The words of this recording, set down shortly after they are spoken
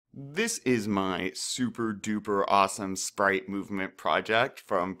This is my super duper awesome Sprite Movement project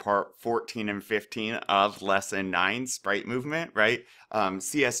from part 14 and 15 of lesson 9, Sprite Movement, right?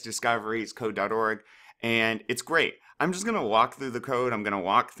 CS Discoveries, code.org, and it's great. I'm just going to walk through the code. I'm going to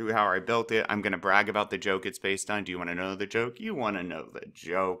walk through how I built it. I'm going to brag about the joke it's based on. Do you want to know the joke? You want to know the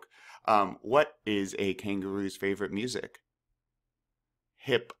joke. What is a kangaroo's favorite music?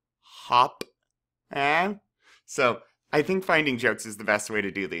 Hip hop. Eh? So I think finding jokes is the best way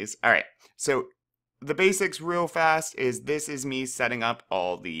to do these. All right. So the basics real fast is this is me setting up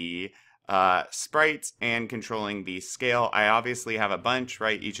all the sprites and controlling the scale. I obviously have a bunch,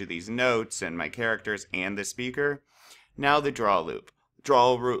 right? Each of these notes and my characters and the speaker. Now the draw loop.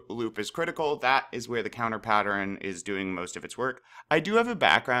 Draw loop is critical. That is where the counter pattern is doing most of its work. I do have a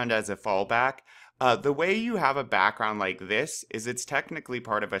background as a fallback. The way you have a background like this is it's technically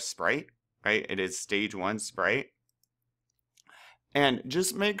part of a sprite, right? It is stage 1 sprite. And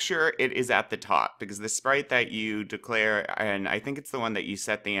just make sure it is at the top because the sprite that you declare, and I think it's the one that you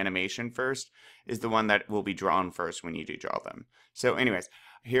set the animation first, is the one that will be drawn first when you do draw them. So anyways,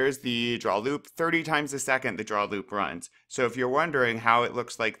 here's the draw loop. 30 times a second the draw loop runs. So if you're wondering how it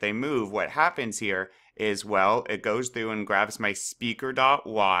looks like they move, what happens here is, well, it goes through and grabs my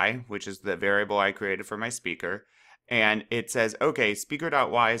speaker.y, which is the variable I created for my speaker, and it says, okay,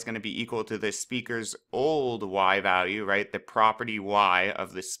 speaker.y is going to be equal to the speaker's old y value, right? The property y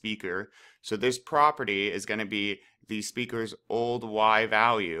of the speaker. So this property is going to be the speaker's old y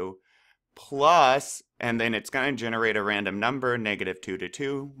value plus, and then it's going to generate a random number, -2 to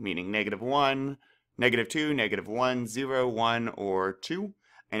 2, meaning -1, -2, -1, 0, 1, or 2,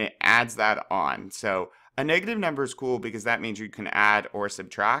 and it adds that on. So a negative number is cool because that means you can add or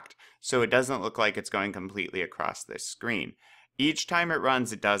subtract, so it doesn't look like it's going completely across this screen. Each time it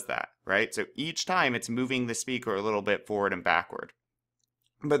runs, it does that, right? So each time it's moving the speaker a little bit forward and backward.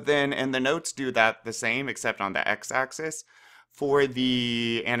 But then, and the notes do that the same, except on the x-axis. For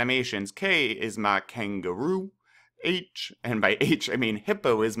the animations, K is my kangaroo, H, and by H I mean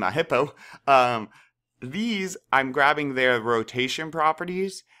hippo is my hippo. These, I'm grabbing their rotation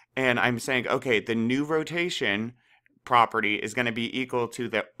properties, and I'm saying, okay, the new rotation property is going to be equal to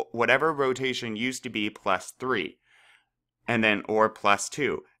the whatever rotation used to be plus 3, and then or plus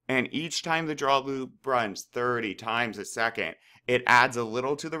 2. And each time the draw loop runs 30 times a second, it adds a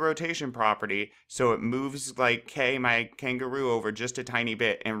little to the rotation property, so it moves like K, my kangaroo, over just a tiny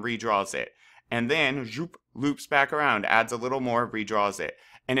bit and redraws it. And then zoop, loops back around, adds a little more, redraws it.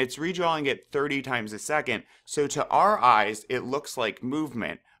 And it's redrawing it 30 times a second, so to our eyes, it looks like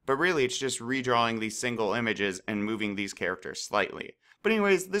movement, but really it's just redrawing these single images and moving these characters slightly. But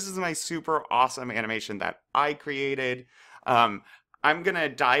anyways, this is my super awesome animation that I created. I'm going to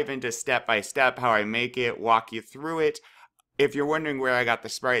dive into step by step how I make it, walk you through it. If you're wondering where I got the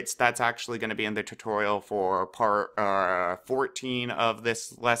sprites, that's actually going to be in the tutorial for part 14 of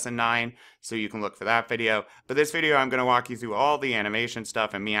this lesson 9, so you can look for that video. But this video, I'm going to walk you through all the animation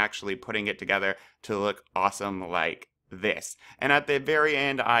stuff and me actually putting it together to look awesome like this. And at the very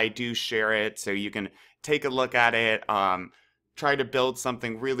end, I do share it, so you can take a look at it, try to build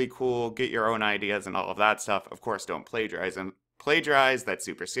something really cool, get your own ideas and all of that stuff. Of course, don't plagiarize, that's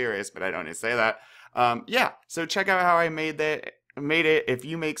super serious, but I don't need to say that. Yeah, so check out how I made it. If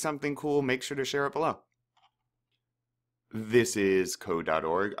you make something cool, make sure to share it below. This is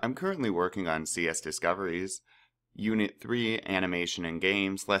code.org. I'm currently working on CS Discoveries, Unit 3, Animation and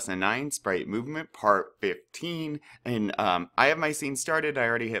Games, Lesson 9, Sprite Movement, Part 15. And I have my scene started. I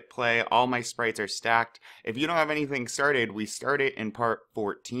already hit play. All my sprites are stacked. If you don't have anything started, we start it in Part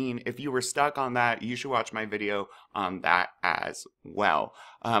 14. If you were stuck on that, you should watch my video on that as well.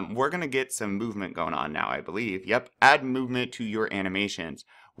 We're going to get some movement going on now, I believe. Yep, add movement to your animations.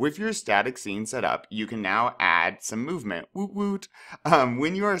 With your static scene set up, you can now add some movement. Woot woot.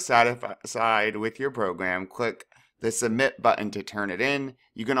 When you are satisfied with your program, click the submit button to turn it in.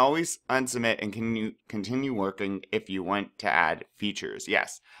 You can always unsubmit and continue working if you want to add features,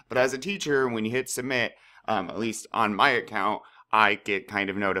 yes. But as a teacher, when you hit submit, at least on my account, I get kind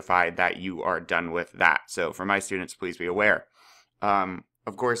of notified that you are done with that. So for my students, please be aware.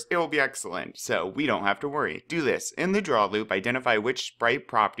 Of course, it will be excellent, so we don't have to worry. Do this. In the draw loop, identify which sprite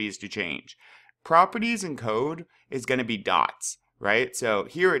properties to change. Properties in code is going to be dots, right? So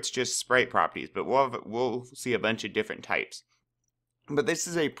here it's just sprite properties, but we'll see a bunch of different types. But this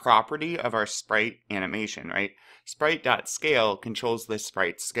is a property of our sprite animation, right? Sprite.scale controls the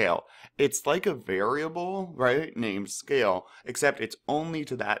sprite scale. It's like a variable, right, named scale, except it's only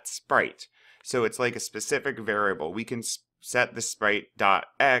to that sprite. So it's like a specific variable. We can set the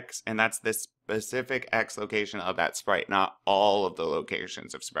sprite.x, and that's this specific X location of that sprite, not all of the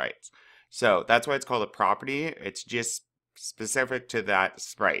locations of sprites. So that's why it's called a property. It's just specific to that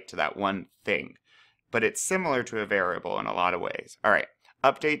sprite, to that one thing. But it's similar to a variable in a lot of ways. All right,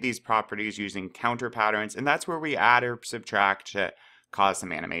 update these properties using counter patterns, and that's where we add or subtract to cause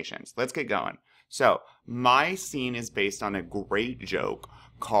some animations. Let's get going. So my scene is based on a great joke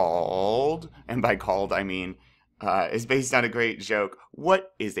called, and by called I mean is based on a great joke.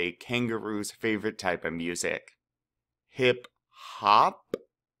 What is a kangaroo's favorite type of music? Hip hop?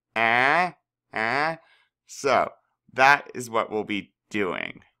 So that is what we'll be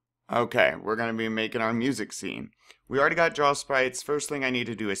doing. Okay, we're going to be making our music scene. We already got draw sprites. First thing I need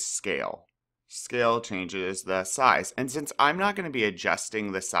to do is scale. Scale changes the size. And since I'm not going to be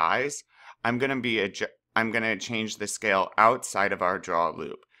adjusting the size, I'm going to change the scale outside of our draw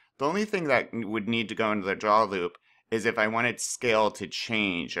loop. The only thing that would need to go into the draw loop is if I wanted scale to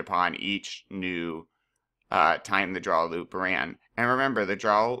change upon each new time the draw loop ran. And remember, the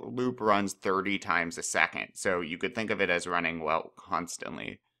draw loop runs 30 times a second, so you could think of it as running well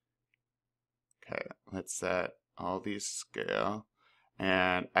constantly. Okay, let's set all these scale.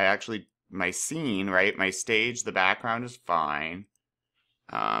 And I actually, my scene, right, my stage, the background is fine.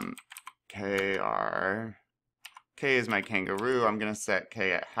 KR. K is my kangaroo. I'm going to set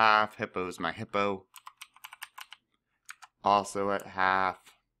K at half. Hippo is my hippo. Also at half.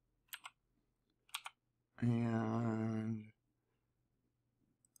 And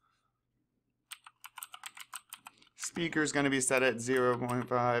speaker is going to be set at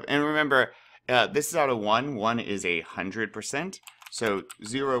 0.5. And remember, this is out of 1. 1 is 100%. So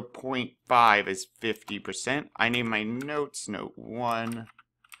 0.5 is 50%. I name my notes note 1.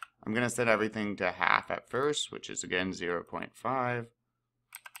 I'm going to set everything to half at first, which is again 0.5.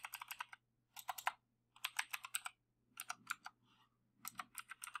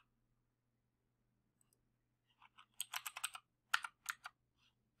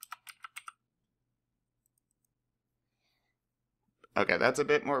 Okay, that's a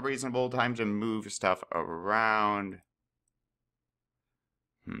bit more reasonable. Time to move stuff around.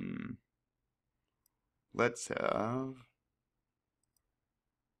 Let's have...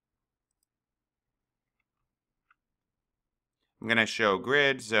 I'm going to show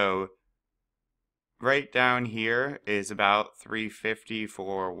grid, so right down here is about 350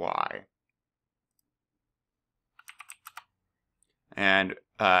 for Y. And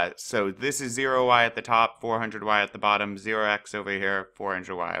so this is 0y at the top, 400y at the bottom, 0x over here,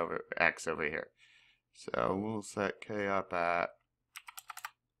 400y over x over here. So we'll set k up at,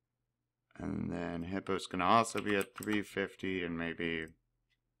 and then hippo's going to also be at 350 and maybe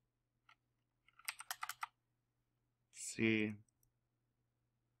C.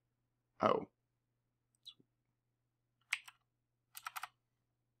 Oh.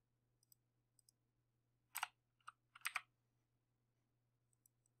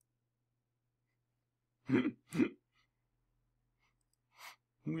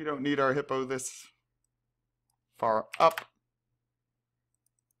 We don't need our hippo this far up.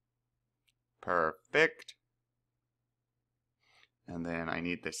 Perfect. And then I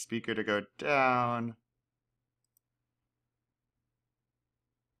need the speaker to go down.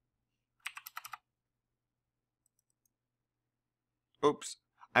 Oops.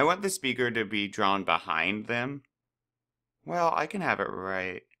 I want the speaker to be drawn behind them. Well, I can have it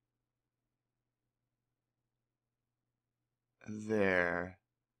right there.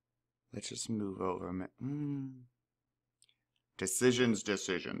 Let's just move over a minute. Decisions. Let's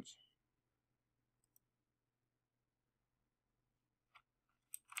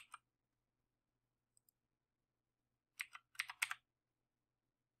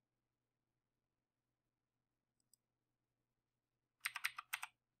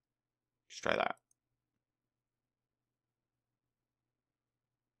try that.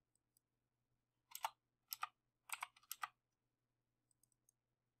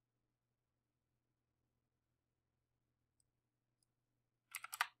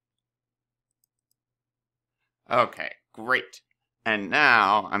 Okay, great. And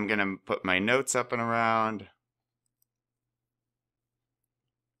now I'm going to put my notes up and around.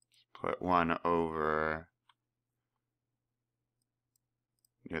 Put one over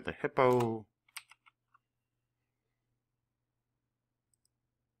near the hippo.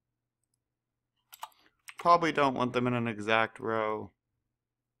 Probably don't want them in an exact row.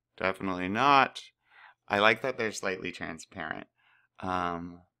 Definitely not. I like that they're slightly transparent.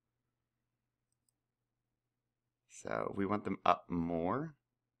 So we want them up more.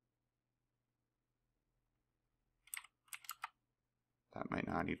 That might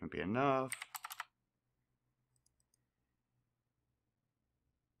not even be enough.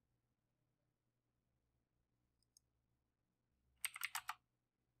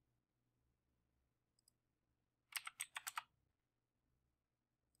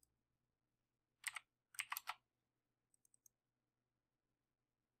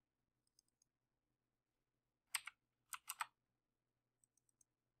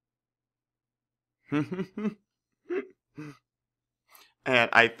 And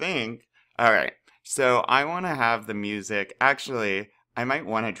I think, all right, so I want to have the music, actually, I might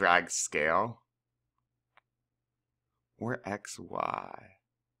want to drag scale or X, Y.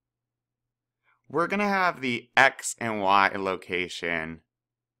 We're going to have the X and Y location.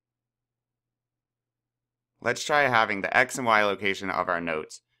 Let's try having the X and Y location of our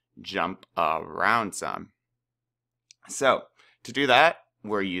notes jump around some. So to do that,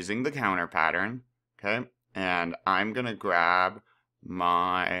 we're using the counter pattern, okay? And I'm going to grab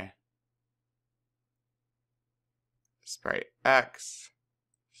my Sprite X.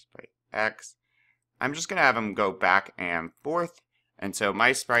 I'm just going to have them go back and forth. And so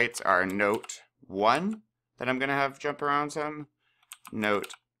my sprites are note 1 that I'm going to have jump around some,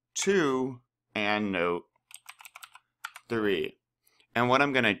 note 2, and note 3. And what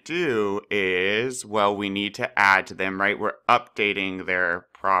I'm going to do is, well, we need to add to them, right? We're updating their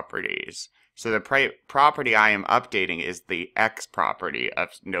properties. So the property I am updating is the X property of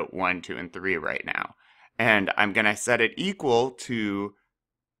note 1, 2, and 3 right now. And I'm going to set it equal to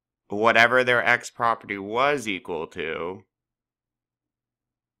whatever their X property was equal to.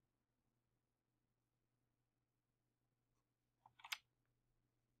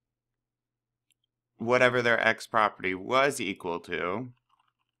 Whatever their X property was equal to.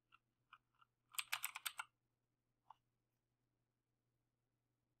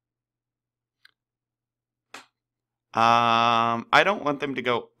 I don't want them to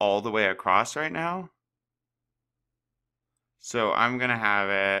go all the way across right now. So I'm going to have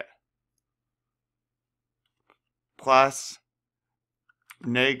it plus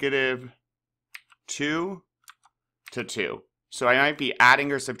 -2 to 2. So I might be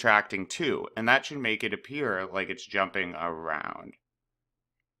adding or subtracting 2, and that should make it appear like it's jumping around.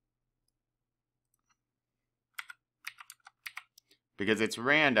 Because it's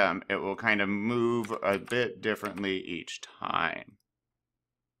random, it will kind of move a bit differently each time.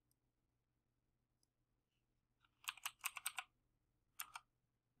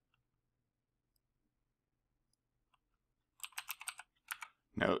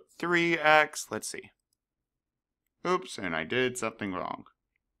 Note 3x, let's see. Oops, and I did something wrong.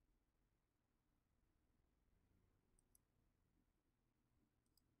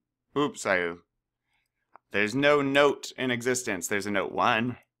 Oops, there's no note in existence. There's a note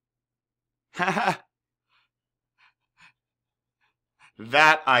 1. Haha.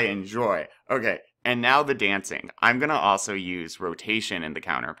 That I enjoy. Okay, and now the dancing. I'm going to also use rotation in the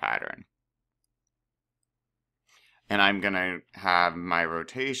counter pattern. And I'm going to have my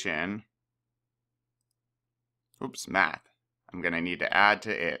rotation. Oops, math. I'm going to need to add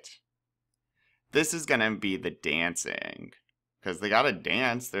to it. This is going to be the dancing. Because they got to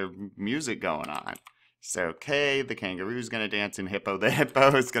dance. There's music going on. So K, the kangaroo's going to dance, and Hippo, the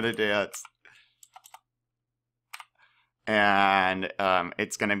hippo is going to dance. And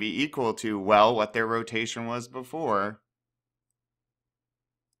it's going to be equal to, well, what their rotation was before.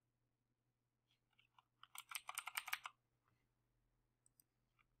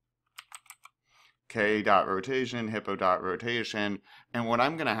 K dot rotation, hippo dot rotation. And what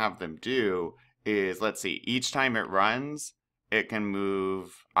I'm going to have them do is, let's see, each time it runs, it can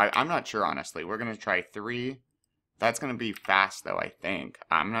move. I'm not sure, honestly. We're going to try 3. That's going to be fast, though, I think.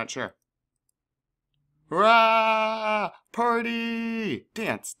 I'm not sure. Hurrah! Party!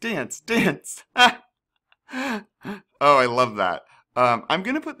 Dance, dance, dance! Oh, I love that. I'm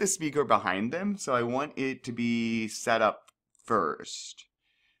going to put the speaker behind them, so I want it to be set up first.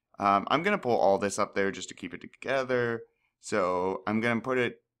 I'm going to pull all this up there just to keep it together. So I'm going to put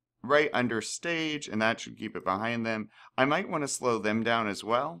it right under stage, and that should keep it behind them. I might want to slow them down as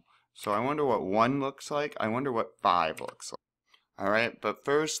well. So I wonder what 1 looks like. I wonder what 5 looks like. All right, but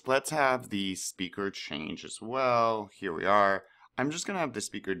first let's have the speaker change as well. Here we are. I'm just going to have the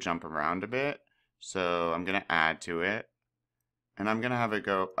speaker jump around a bit. So I'm going to add to it. And I'm going to have it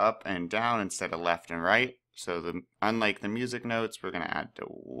go up and down instead of left and right. So unlike the music notes, we're going to add to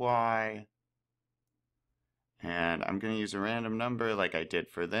Y. And I'm going to use a random number like I did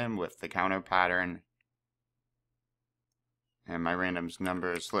for them with the counter pattern. And my random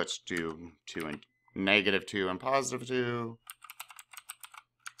numbers, let's do -2 and -2 and +2.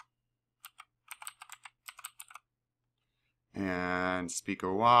 And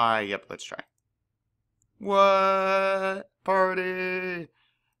speaker Y, yep, let's try. What? Party!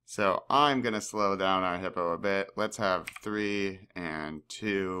 So I'm going to slow down our hippo a bit. Let's have 3 and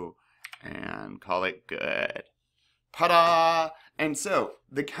 2 and call it good. Ta-da! And so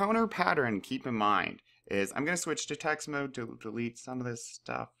the counter pattern, keep in mind, is I'm going to switch to text mode to delete some of this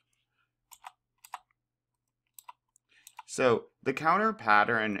stuff. So the counter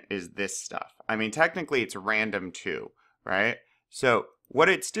pattern is this stuff. I mean, technically it's random too, right? So what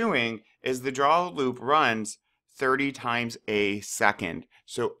it's doing is the draw loop runs 30 times a second.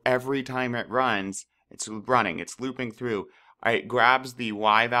 So every time it runs, it's looping through. It grabs the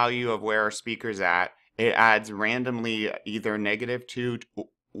Y value of where our speaker's at. It adds randomly either -2,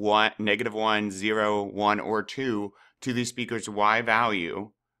 1, -1, 0, 1, or 2 to the speaker's Y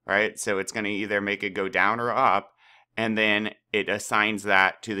value, right? So it's going to either make it go down or up, and then it assigns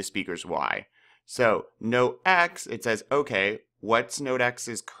that to the speaker's Y. So note X, it says, okay, what's note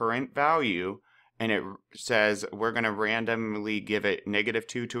X's current value? And it says we're going to randomly give it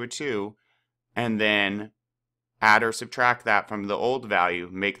 -2 to a 2, and then add or subtract that from the old value,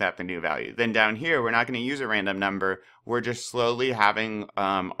 make that the new value. Then down here, we're not going to use a random number. We're just slowly having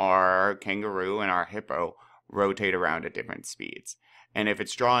our kangaroo and our hippo rotate around at different speeds. And if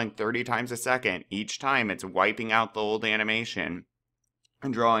it's drawing 30 times a second, each time it's wiping out the old animation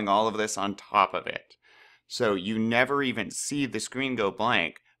and drawing all of this on top of it. So you never even see the screen go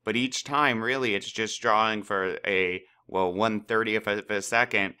blank, but each time really it's just drawing for a, well, 1/30th of a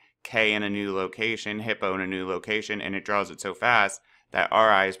second, K in a new location, hippo in a new location, and it draws it so fast that our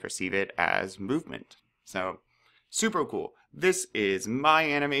eyes perceive it as movement. So super cool. This is my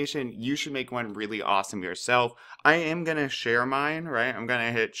animation. You should make one really awesome yourself. I am going to share mine, right? I'm going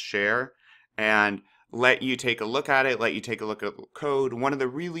to hit share and let you take a look at it, let you take a look at the code. One of the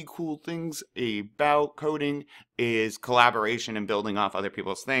really cool things about coding is collaboration and building off other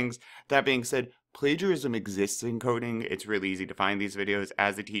people's things. That being said, plagiarism exists in coding. It's really easy to find these videos.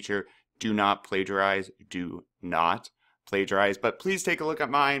 As a teacher, do not plagiarize. Do not plagiarize. But please take a look at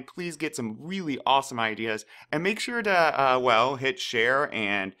mine. Please get some really awesome ideas. And make sure to, well, hit share.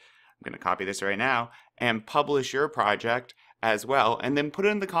 And I'm going to copy this right now and publish your project as well. And then put it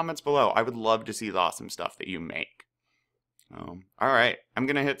in the comments below. I would love to see the awesome stuff that you make. All right. I'm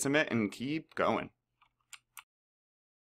going to hit submit and keep going.